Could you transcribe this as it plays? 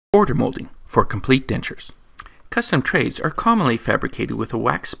Border molding for complete dentures. Custom trays are commonly fabricated with a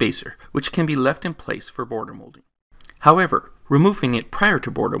wax spacer, which can be left in place for border molding. However, removing it prior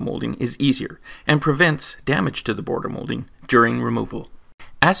to border molding is easier and prevents damage to the border molding during removal.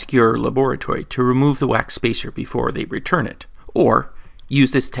 Ask your laboratory to remove the wax spacer before they return it, or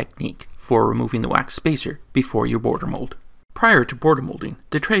use this technique for removing the wax spacer before you border mold. Prior to border molding,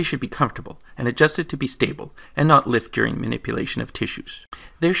 the tray should be comfortable and adjusted to be stable and not lift during manipulation of tissues.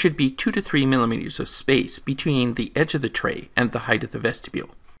 There should be 2 to 3 millimeters of space between the edge of the tray and the height of the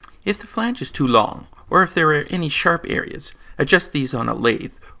vestibule. If the flange is too long, or if there are any sharp areas, adjust these on a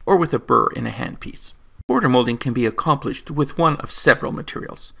lathe or with a burr in a handpiece. Border molding can be accomplished with one of several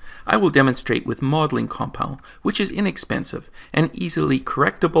materials. I will demonstrate with modeling compound, which is inexpensive and easily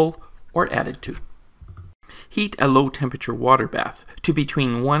correctable or added to. Heat a low temperature water bath to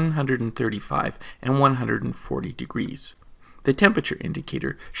between 135 and 140 degrees. The temperature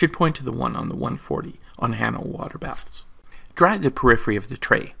indicator should point to the one on the 140 on Hano water baths. Dry the periphery of the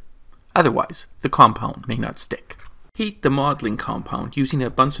tray. Otherwise, the compound may not stick. Heat the modeling compound using a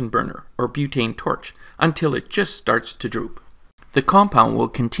Bunsen burner or butane torch until it just starts to droop. The compound will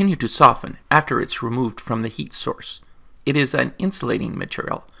continue to soften after it's removed from the heat source. It is an insulating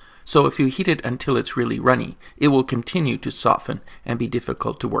material, so if you heat it until it's really runny, it will continue to soften and be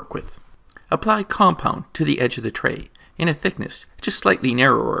difficult to work with. Apply compound to the edge of the tray in a thickness just slightly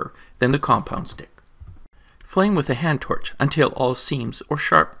narrower than the compound stick. Flame with a hand torch until all seams or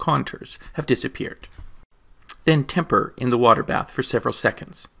sharp contours have disappeared. Then temper in the water bath for several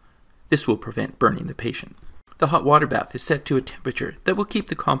seconds. This will prevent burning the patient. The hot water bath is set to a temperature that will keep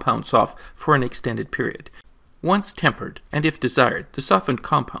the compound soft for an extended period. Once tempered, and if desired, the softened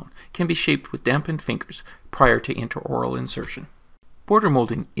compound can be shaped with dampened fingers prior to intraoral insertion. Border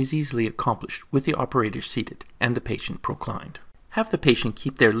molding is easily accomplished with the operator seated and the patient proclined. Have the patient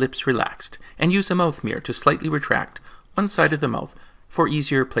keep their lips relaxed and use a mouth mirror to slightly retract one side of the mouth for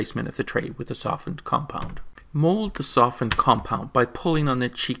easier placement of the tray with the softened compound. Mold the softened compound by pulling on the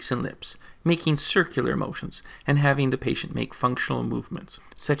cheeks and lips, making circular motions, and having the patient make functional movements,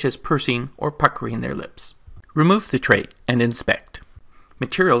 such as pursing or puckering their lips. Remove the tray and inspect.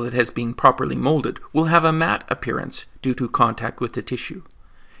 Material that has been properly molded will have a matte appearance due to contact with the tissue.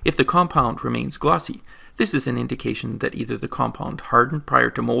 If the compound remains glossy, this is an indication that either the compound hardened prior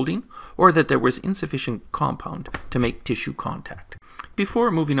to molding or that there was insufficient compound to make tissue contact. Before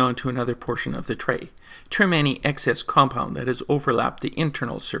moving on to another portion of the tray, trim any excess compound that has overlapped the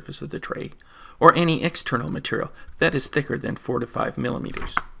internal surface of the tray or any external material that is thicker than 4 to 5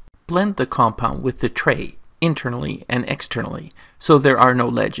 millimeters. Blend the compound with the tray internally and externally so there are no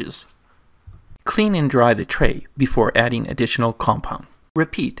ledges. Clean and dry the tray before adding additional compound.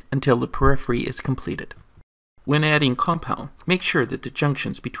 Repeat until the periphery is completed. When adding compound, make sure that the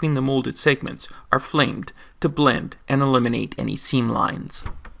junctions between the molded segments are flamed to blend and eliminate any seam lines.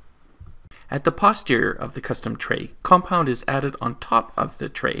 At the posterior of the custom tray, compound is added on top of the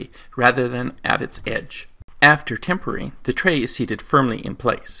tray rather than at its edge. After tempering, the tray is seated firmly in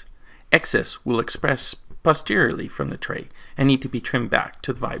place. Excess will express posteriorly from the tray and need to be trimmed back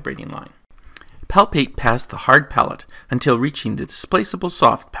to the vibrating line. Palpate past the hard palate until reaching the displaceable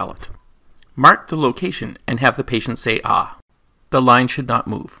soft palate. Mark the location and have the patient say ah. The line should not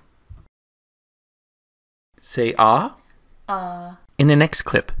move. Say ah. Ah. In the next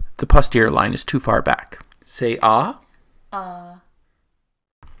clip, the posterior line is too far back. Say ah. Ah.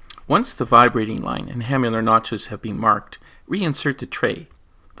 Once the vibrating line and hamular notches have been marked, reinsert the tray.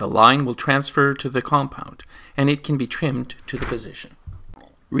 The line will transfer to the compound, and it can be trimmed to the position.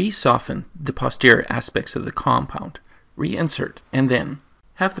 Re-soften the posterior aspects of the compound, reinsert, and then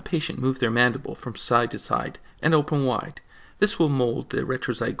have the patient move their mandible from side to side and open wide. This will mold the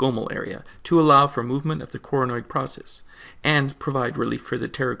retrozygomal area to allow for movement of the coronoid process and provide relief for the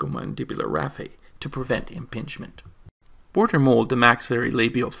pterygomandibular raphe to prevent impingement. Border mold the maxillary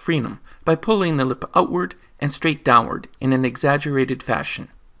labial frenum by pulling the lip outward and straight downward in an exaggerated fashion.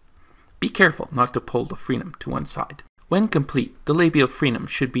 Be careful not to pull the frenum to one side. When complete, the labial frenum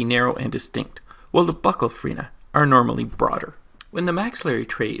should be narrow and distinct, while the buccal frena are normally broader. When the maxillary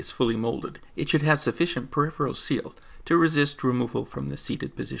tray is fully molded, it should have sufficient peripheral seal to resist removal from the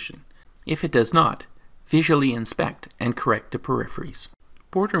seated position. If it does not, visually inspect and correct the peripheries.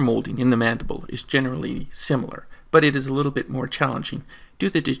 Border molding in the mandible is generally similar, but it is a little bit more challenging due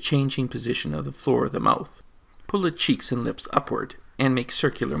to the changing position of the floor of the mouth. Pull the cheeks and lips upward and make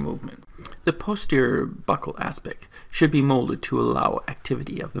circular movement. The posterior buccal aspect should be molded to allow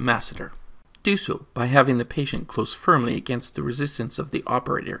activity of the masseter. Do so by having the patient close firmly against the resistance of the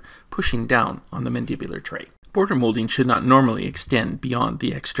operator pushing down on the mandibular tray. Border molding should not normally extend beyond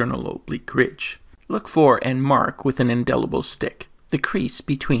the external oblique ridge. Look for and mark with an indelible stick the crease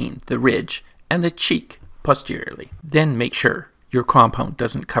between the ridge and the cheek posteriorly. Then make sure your compound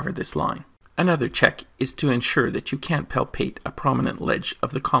doesn't cover this line. Another check is to ensure that you can't palpate a prominent ledge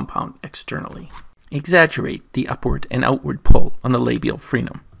of the compound externally. Exaggerate the upward and outward pull on the labial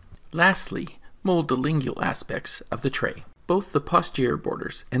frenum. Lastly, mold the lingual aspects of the tray. Both the posterior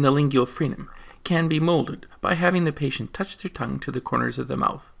borders and the lingual frenum can be molded by having the patient touch their tongue to the corners of the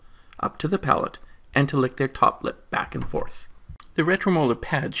mouth, up to the palate, and to lick their top lip back and forth. The retromolded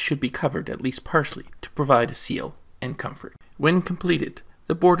pads should be covered at least partially to provide a seal and comfort. When completed,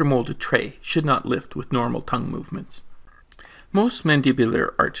 the border molded tray should not lift with normal tongue movements. Most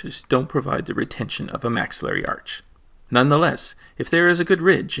mandibular arches don't provide the retention of a maxillary arch. Nonetheless, if there is a good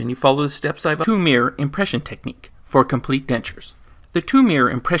ridge and you follow the steps I've two-mirror impression technique for complete dentures. The two-mirror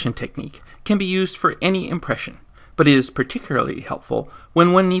impression technique can be used for any impression, but it is particularly helpful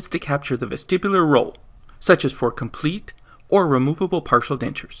when one needs to capture the vestibular roll, such as for complete or removable partial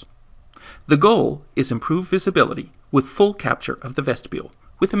dentures. The goal is improved visibility with full capture of the vestibule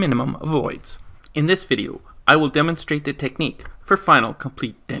with a minimum of voids. In this video, I will demonstrate the technique for final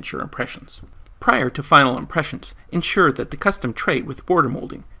complete denture impressions. Prior to final impressions, ensure that the custom tray with border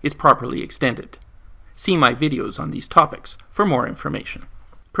molding is properly extended. See my videos on these topics for more information.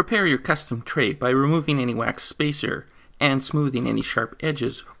 Prepare your custom tray by removing any wax spacer and smoothing any sharp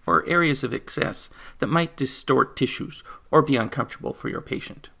edges or areas of excess that might distort tissues or be uncomfortable for your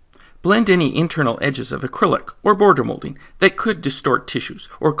patient. Blend any internal edges of acrylic or border molding that could distort tissues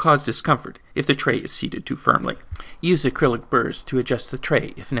or cause discomfort if the tray is seated too firmly. Use acrylic burrs to adjust the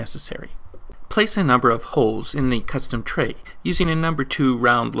tray if necessary. Place a number of holes in the custom tray using a number 2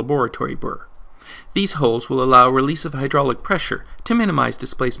 round laboratory burr. These holes will allow release of hydraulic pressure to minimize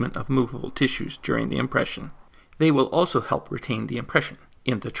displacement of movable tissues during the impression. They will also help retain the impression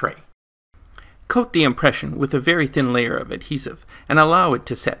in the tray. Coat the impression with a very thin layer of adhesive and allow it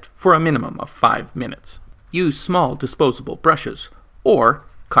to set for a minimum of 5 minutes. Use small disposable brushes or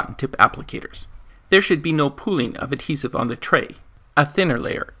cotton tip applicators. There should be no pooling of adhesive on the tray. A thinner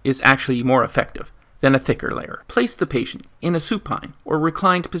layer is actually more effective than a thicker layer. Place the patient in a supine or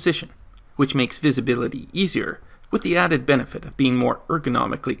reclined position, which makes visibility easier with the added benefit of being more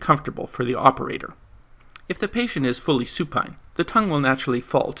ergonomically comfortable for the operator. If the patient is fully supine, the tongue will naturally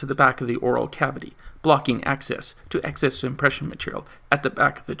fall to the back of the oral cavity, blocking access to excess impression material at the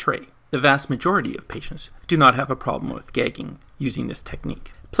back of the tray. The vast majority of patients do not have a problem with gagging using this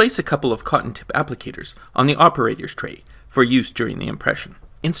technique. Place a couple of cotton tip applicators on the operator's tray for use during the impression.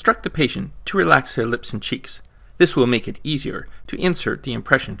 Instruct the patient to relax their lips and cheeks. This will make it easier to insert the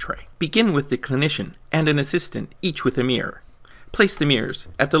impression tray. Begin with the clinician and an assistant, each with a mirror. Place the mirrors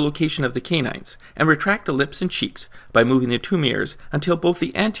at the location of the canines and retract the lips and cheeks by moving the two mirrors until both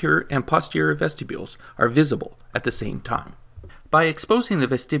the anterior and posterior vestibules are visible at the same time. By exposing the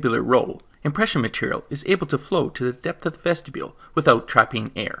vestibular roll, impression material is able to flow to the depth of the vestibule without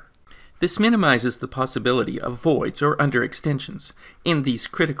trapping air. This minimizes the possibility of voids or underextensions in these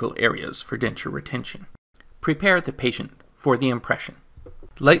critical areas for denture retention. Prepare the patient for the impression.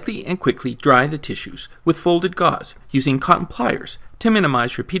 Lightly and quickly dry the tissues with folded gauze using cotton pliers to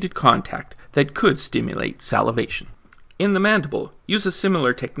minimize repeated contact that could stimulate salivation. In the mandible, use a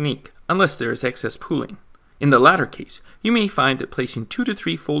similar technique unless there is excess pooling. In the latter case, you may find that placing 2 to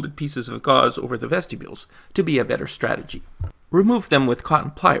 3 folded pieces of gauze over the vestibules to be a better strategy. Remove them with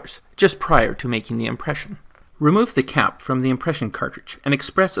cotton pliers just prior to making the impression. Remove the cap from the impression cartridge and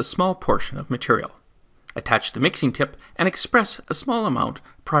express a small portion of material. Attach the mixing tip and express a small amount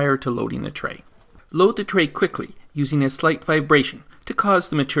prior to loading the tray. Load the tray quickly using a slight vibration to cause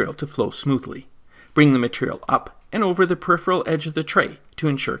the material to flow smoothly. Bring the material up and over the peripheral edge of the tray to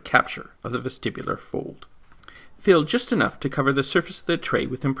ensure capture of the vestibular fold. Fill just enough to cover the surface of the tray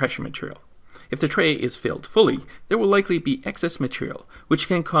with impression material. If the tray is filled fully, there will likely be excess material, which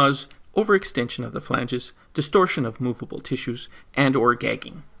can cause overextension of the flanges, distortion of movable tissues, and/or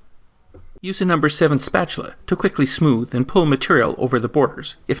gagging. Use a number 7 spatula to quickly smooth and pull material over the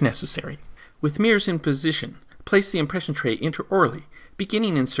borders, if necessary. With mirrors in position, place the impression tray intraorally,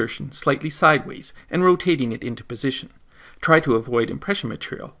 beginning insertion slightly sideways and rotating it into position. Try to avoid impression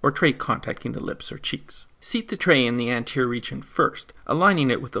material or tray contacting the lips or cheeks. Seat the tray in the anterior region first, aligning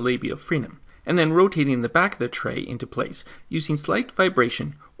it with the labial frenum, and then rotating the back of the tray into place using slight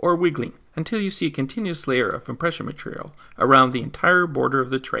vibration or wiggling until you see a continuous layer of impression material around the entire border of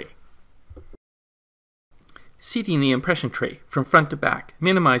the tray. Seating the impression tray from front to back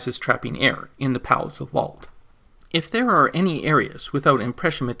minimizes trapping air in the palatal vault. If there are any areas without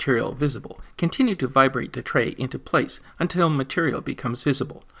impression material visible, continue to vibrate the tray into place until material becomes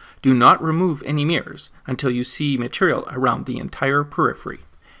visible. Do not remove any mirrors until you see material around the entire periphery.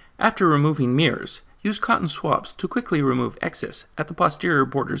 After removing mirrors, use cotton swabs to quickly remove excess at the posterior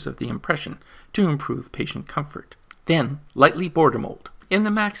borders of the impression to improve patient comfort. Then, lightly border mold. In the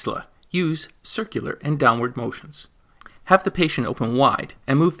maxilla, use circular and downward motions. Have the patient open wide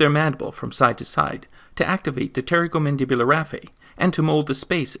and move their mandible from side to side to activate the pterygomandibular raphe and to mold the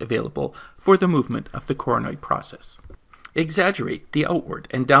space available for the movement of the coronoid process. Exaggerate the outward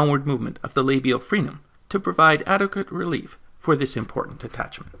and downward movement of the labial frenum to provide adequate relief for this important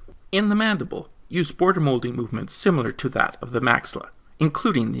attachment. In the mandible, use border molding movements similar to that of the maxilla,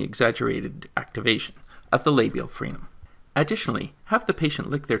 including the exaggerated activation of the labial frenum. Additionally, have the patient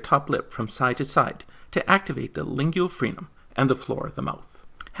lick their top lip from side to side to activate the lingual frenum and the floor of the mouth.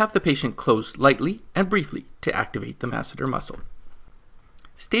 Have the patient close lightly and briefly to activate the masseter muscle.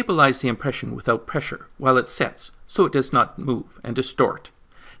 Stabilize the impression without pressure while it sets so it does not move and distort.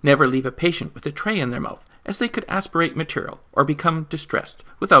 Never leave a patient with a tray in their mouth, as they could aspirate material or become distressed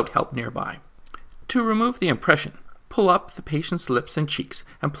without help nearby. To remove the impression, pull up the patient's lips and cheeks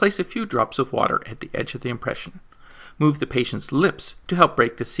and place a few drops of water at the edge of the impression. Move the patient's lips to help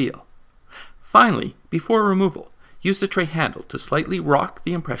break the seal. Finally, before removal, use the tray handle to slightly rock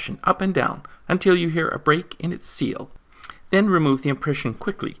the impression up and down until you hear a break in its seal. Then remove the impression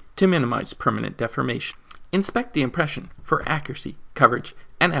quickly to minimize permanent deformation. Inspect the impression for accuracy, coverage,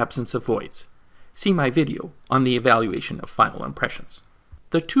 and absence of voids. See my video on the evaluation of final impressions.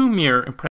 The two-mirror impression